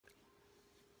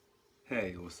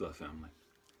Hey, what's up, family?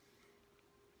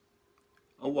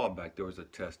 A while back, there was a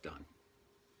test done.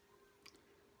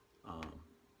 Um,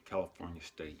 California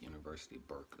State University,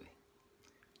 Berkeley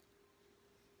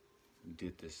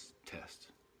did this test.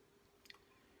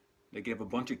 They gave a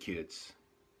bunch of kids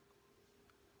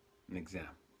an exam,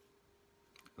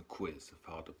 a quiz of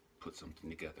how to put something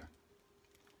together.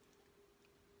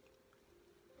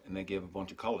 And they gave a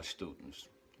bunch of college students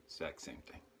the exact same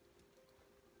thing.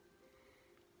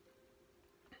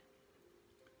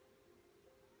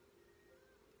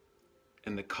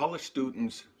 And the college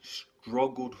students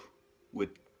struggled with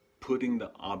putting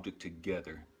the object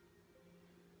together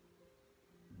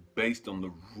based on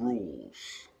the rules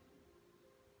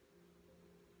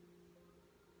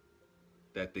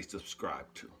that they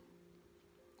subscribed to.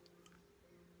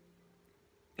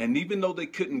 And even though they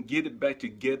couldn't get it back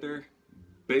together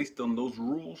based on those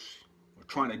rules, or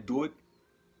trying to do it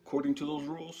according to those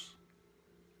rules,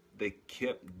 they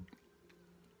kept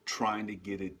trying to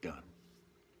get it done.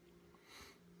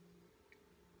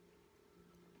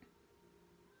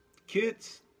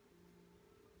 Kids,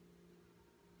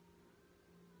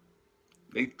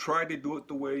 they tried to do it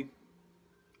the way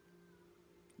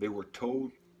they were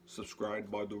told, subscribed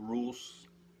by the rules,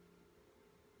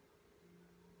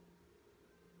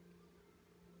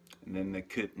 and then they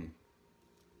couldn't.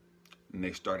 And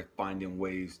they started finding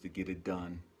ways to get it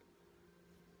done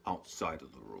outside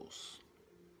of the rules.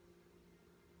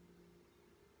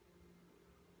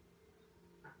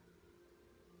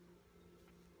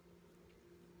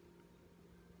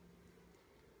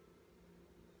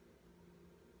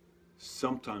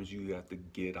 Sometimes you have to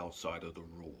get outside of the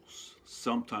rules.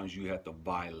 Sometimes you have to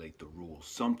violate the rules.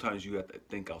 Sometimes you have to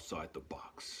think outside the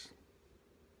box.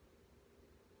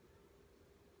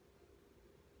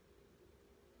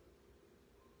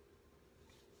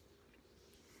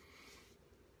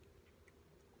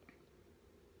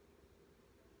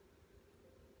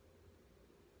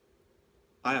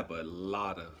 I have a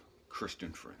lot of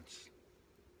Christian friends,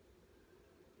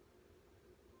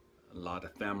 a lot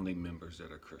of family members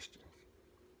that are Christians.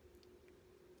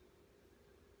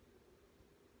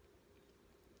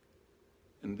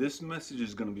 And this message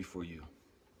is going to be for you.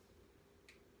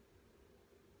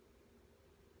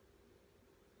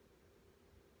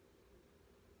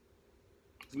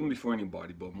 It's going to be for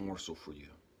anybody, but more so for you.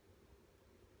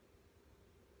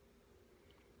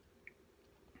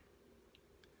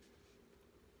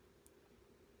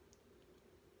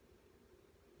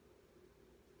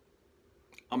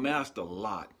 I'm asked a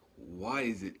lot, why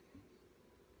is it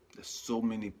that so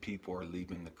many people are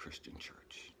leaving the Christian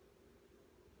church?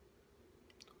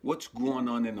 What's going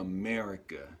on in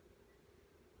America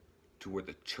to where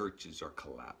the churches are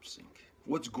collapsing?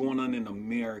 What's going on in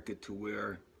America to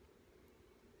where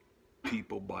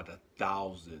people by the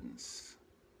thousands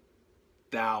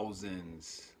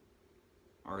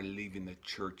are leaving the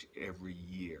church every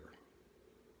year?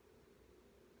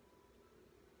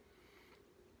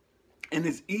 And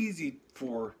it's easy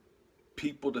for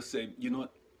people to say, you know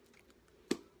what,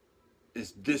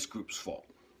 it's this group's fault.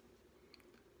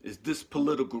 It's this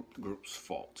political group's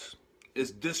fault.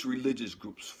 It's this religious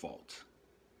group's fault.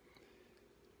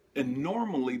 And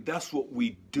normally that's what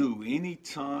we do.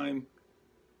 Anytime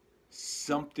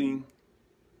something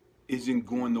isn't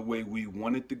going the way we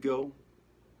want it to go,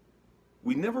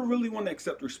 we never really want to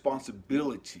accept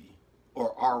responsibility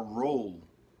or our role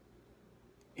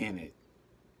in it.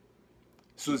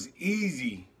 So it's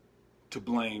easy to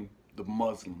blame the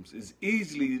Muslims. It's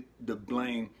easy to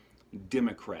blame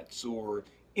Democrats or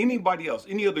anybody else,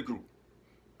 any other group,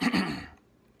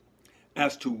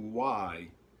 as to why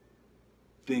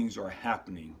things are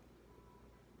happening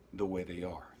the way they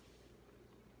are.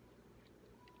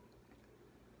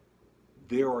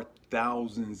 There are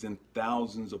thousands and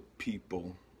thousands of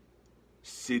people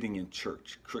sitting in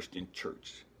church, Christian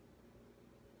church,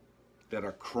 that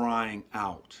are crying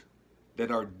out,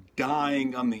 that are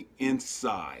dying on the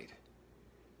inside,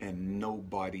 and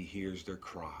nobody hears their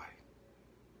cry.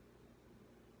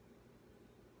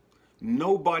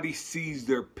 Nobody sees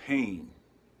their pain.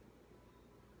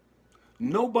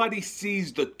 Nobody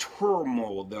sees the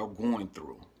turmoil they're going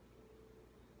through.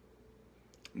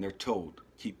 And they're told,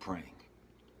 keep praying.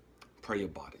 Pray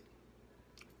about it.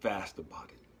 Fast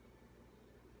about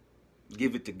it.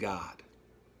 Give it to God.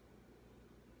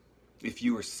 If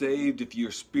you are saved, if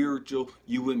you're spiritual,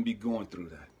 you wouldn't be going through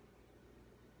that.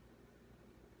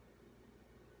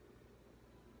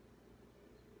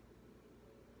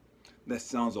 That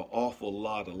sounds an awful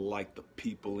lot like the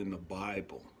people in the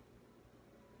Bible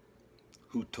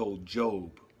who told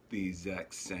Job the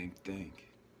exact same thing.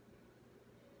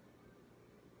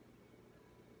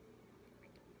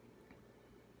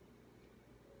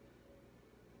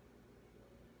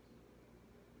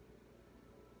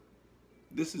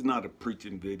 This is not a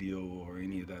preaching video or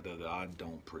any of that other. I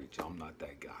don't preach. I'm not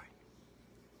that guy.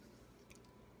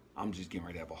 I'm just getting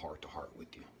ready to have a heart-to-heart with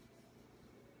you.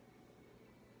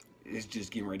 It's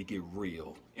just getting ready to get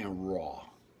real and raw.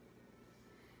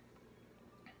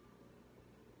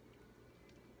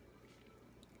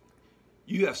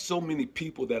 You have so many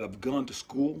people that have gone to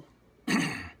school,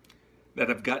 that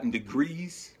have gotten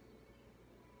degrees,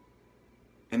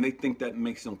 and they think that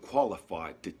makes them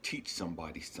qualified to teach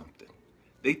somebody something.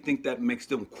 They think that makes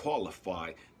them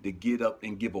qualified to get up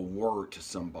and give a word to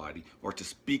somebody or to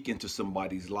speak into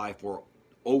somebody's life or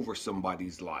over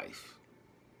somebody's life.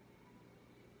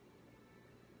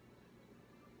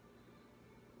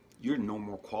 You're no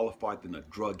more qualified than a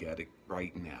drug addict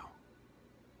right now.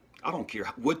 I don't care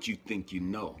what you think you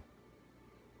know.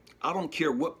 I don't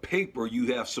care what paper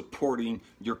you have supporting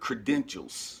your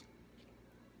credentials.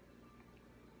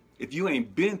 If you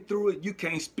ain't been through it, you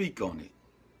can't speak on it.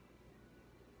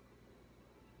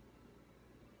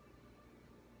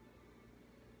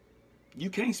 You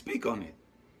can't speak on it.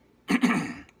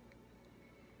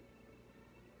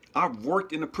 I've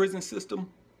worked in the prison system,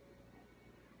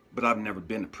 but I've never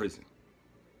been to prison.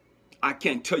 I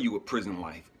can't tell you what prison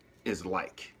life is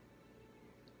like.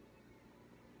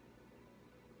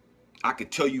 I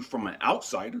could tell you from an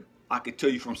outsider. I could tell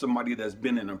you from somebody that's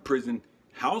been in a prison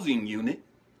housing unit.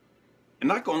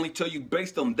 And I can only tell you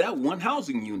based on that one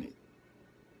housing unit.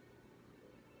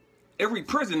 Every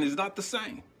prison is not the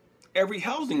same. Every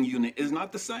housing unit is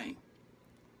not the same.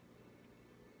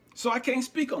 So I can't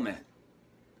speak on that.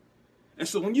 And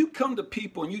so when you come to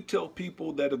people and you tell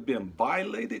people that have been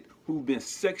violated, who've been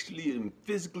sexually and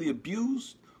physically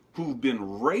abused, who've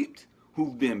been raped,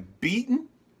 who've been beaten,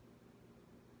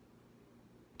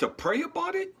 to pray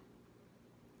about it,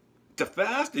 to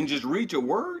fast and just read your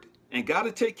word, and God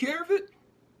to take care of it,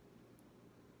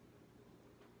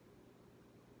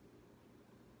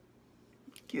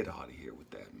 get out of here with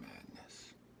that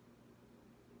madness.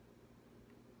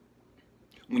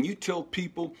 When you tell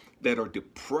people that are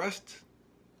depressed,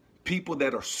 people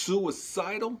that are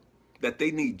suicidal, that they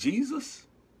need Jesus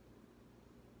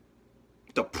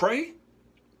to pray,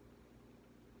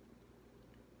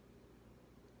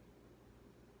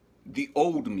 the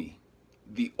old me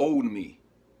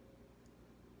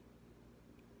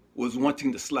was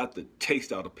wanting to slap the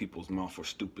taste out of people's mouth for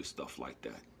stupid stuff like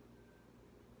that.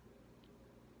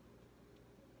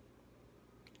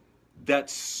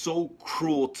 That's so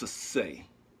cruel to say.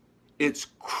 It's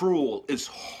cruel, it's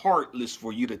heartless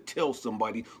for you to tell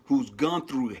somebody who's gone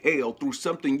through hell, through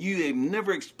something you have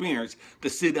never experienced, to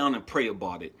sit down and pray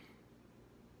about it,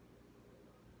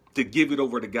 to give it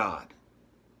over to God.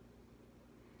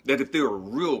 That if they were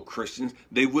real Christians,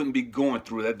 they wouldn't be going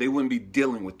through that. They wouldn't be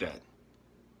dealing with that.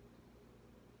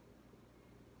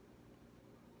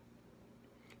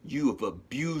 You have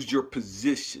abused your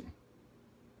position.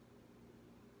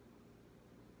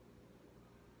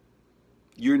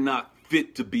 You're not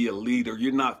fit to be a leader.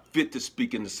 You're not fit to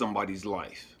speak into somebody's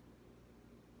life.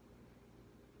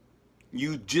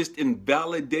 You just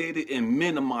invalidated and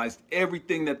minimized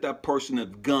everything that that person has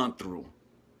gone through.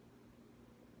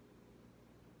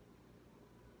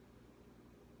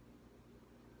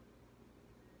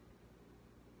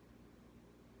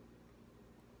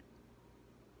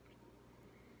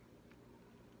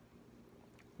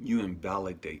 You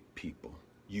invalidate people.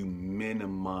 You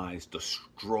minimize the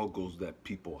struggles that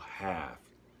people have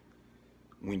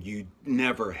when you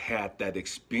never had that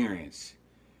experience.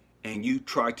 And you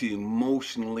try to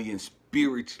emotionally and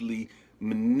spiritually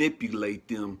manipulate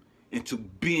them into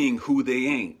being who they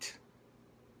ain't.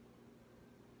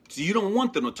 So you don't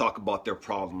want them to talk about their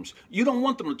problems. You don't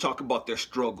want them to talk about their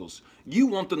struggles. You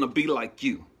want them to be like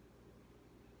you.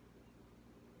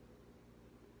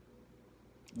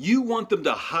 You want them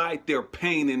to hide their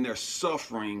pain and their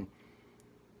suffering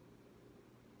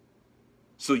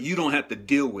so you don't have to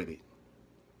deal with it.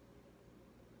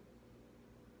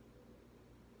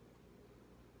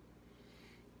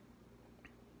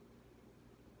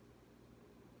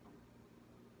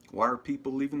 Why are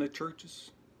people leaving the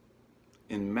churches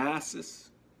in masses?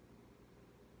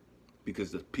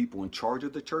 Because the people in charge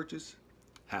of the churches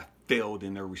have failed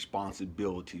in their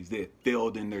responsibilities. They have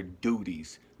failed in their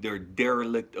duties. They're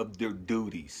derelict of their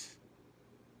duties.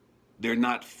 They're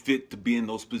not fit to be in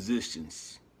those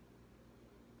positions.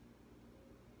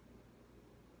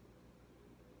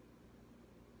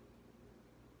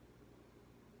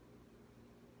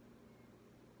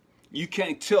 You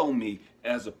can't tell me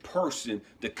as a person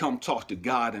to come talk to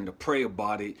God and to pray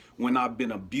about it when I've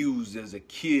been abused as a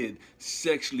kid,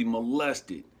 sexually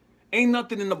molested. Ain't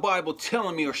nothing in the Bible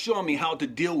telling me or showing me how to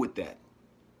deal with that.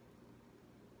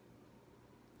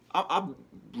 I've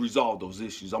resolved those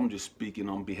issues. I'm just speaking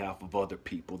on behalf of other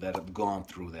people that have gone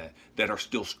through that, that are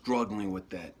still struggling with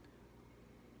that.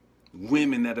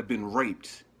 Women that have been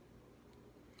raped.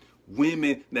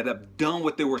 Women that have done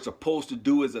what they were supposed to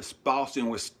do as a spouse and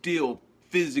were still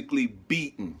physically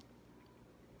beaten.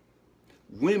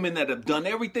 Women that have done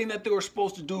everything that they were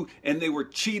supposed to do and they were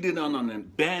cheated on and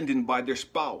abandoned by their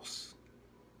spouse.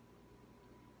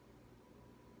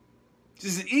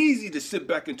 It's easy to sit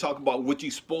back and talk about what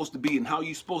you're supposed to be and how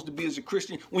you're supposed to be as a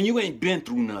Christian when you ain't been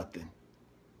through nothing.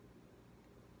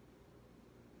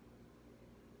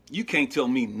 You can't tell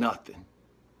me nothing.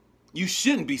 You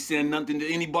shouldn't be saying nothing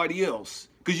to anybody else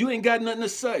because you ain't got nothing to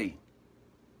say.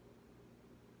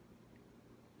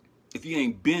 If you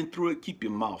ain't been through it, keep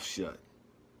your mouth shut.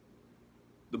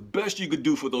 The best you could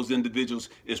do for those individuals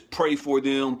is pray for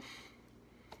them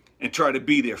and try to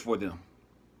be there for them.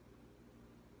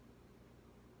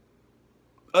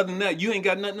 Other than that, you ain't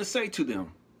got nothing to say to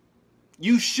them.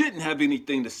 You shouldn't have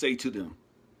anything to say to them.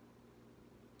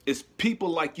 It's people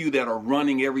like you that are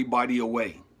running everybody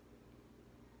away.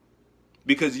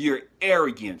 Because of your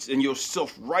arrogance and your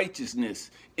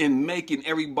self-righteousness in making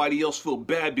everybody else feel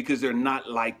bad because they're not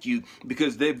like you,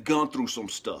 because they've gone through some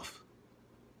stuff.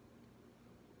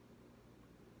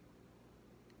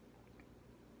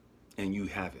 And you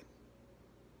haven't.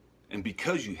 And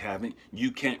because you haven't,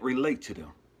 you can't relate to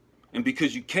them. And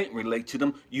because you can't relate to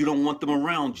them, you don't want them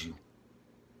around you.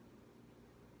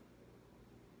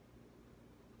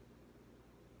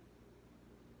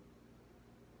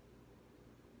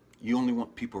 You only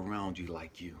want people around you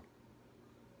like you.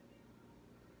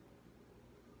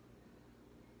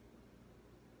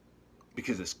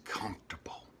 Because it's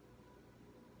comfortable.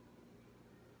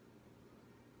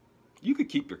 You could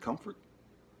keep your comfort.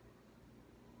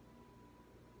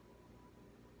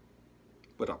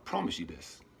 But I promise you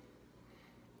this.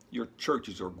 Your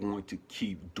churches are going to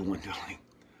keep dwindling.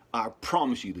 I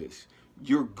promise you this.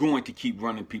 You're going to keep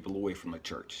running people away from the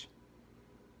church.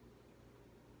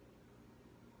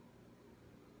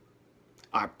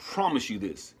 I promise you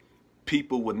this.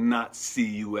 People will not see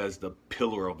you as the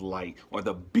pillar of light or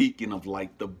the beacon of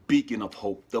light, the beacon of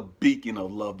hope, the beacon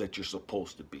of love that you're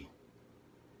supposed to be.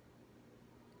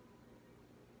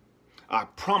 I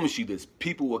promise you this.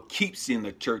 People will keep seeing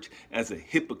the church as a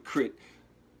hypocrite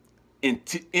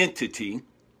entity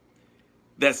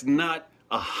that's not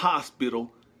a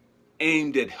hospital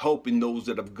aimed at helping those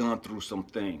that have gone through some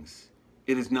things.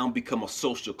 It has now become a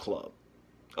social club,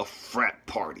 a frat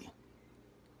party.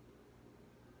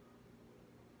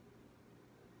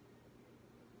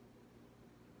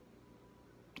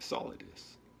 That's all it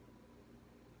is.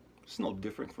 It's no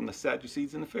different from the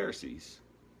Sadducees and the Pharisees.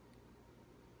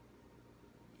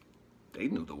 They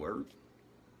knew the word.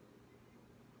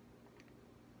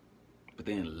 But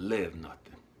they didn't live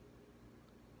nothing.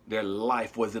 Their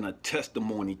life wasn't a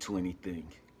testimony to anything.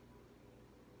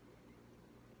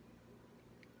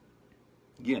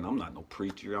 Again, I'm not no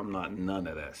preacher. I'm not none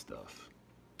of that stuff.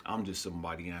 I'm just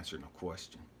somebody answering a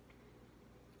question.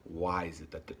 Why is it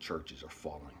that the churches are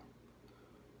falling?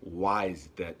 Why is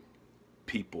it that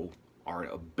people are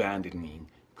abandoning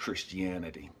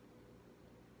Christianity?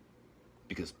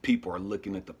 Because people are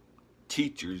looking at the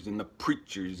teachers and the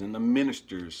preachers and the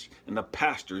ministers and the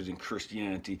pastors in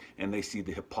Christianity and they see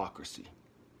the hypocrisy.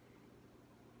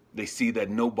 They see that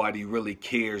nobody really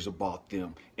cares about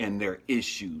them and their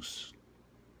issues.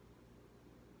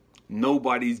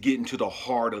 Nobody's getting to the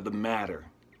heart of the matter.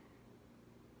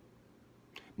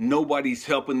 Nobody's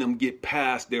helping them get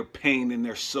past their pain and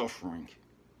their suffering.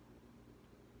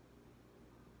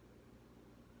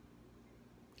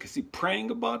 Because see,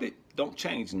 praying about it don't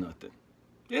change nothing.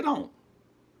 It don't.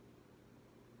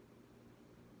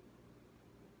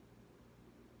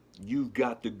 You've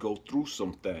got to go through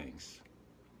some things.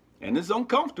 And it's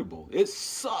uncomfortable. It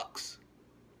sucks.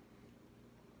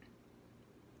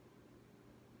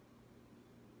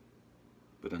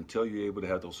 But until you're able to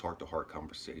have those heart-to-heart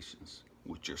conversations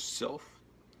with yourself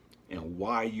and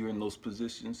why you're in those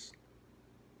positions,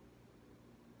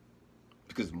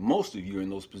 because most of you are in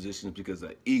those positions because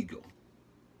of ego.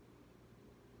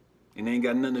 And it ain't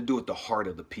got nothing to do with the heart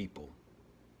of the people.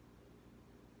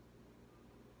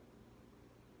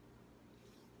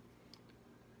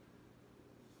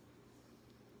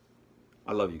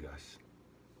 I love you guys.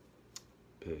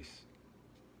 Peace.